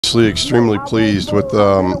obviously extremely pleased with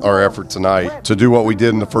our effort tonight. To do what we did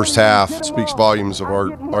in the first half speaks volumes of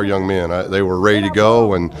our young men. They were ready to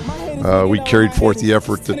go, and we carried forth the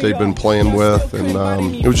effort that they've been playing with,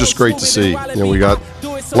 and it was just great to see. We got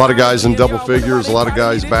a lot of guys in double figures, a lot of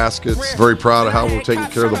guys baskets. Very proud of how we're taking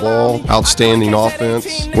care of the ball. Outstanding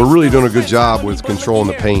offense. We're really doing a good job with controlling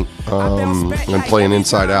the paint and playing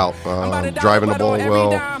inside out, driving the ball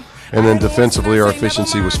well. And then defensively, our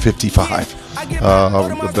efficiency was 55,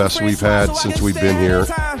 the best we've had since we've been here.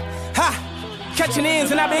 Catching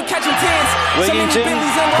ends, and I've been catching tens. Wigginton,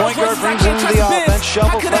 point guard brings into the offense,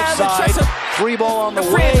 shovels left side, three ball on the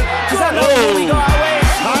way.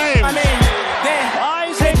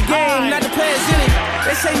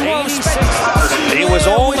 He was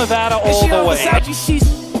all Nevada all the way.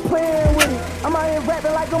 Playing with it. I'm out here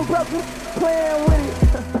rapping like I'm broken. Playing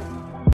with it.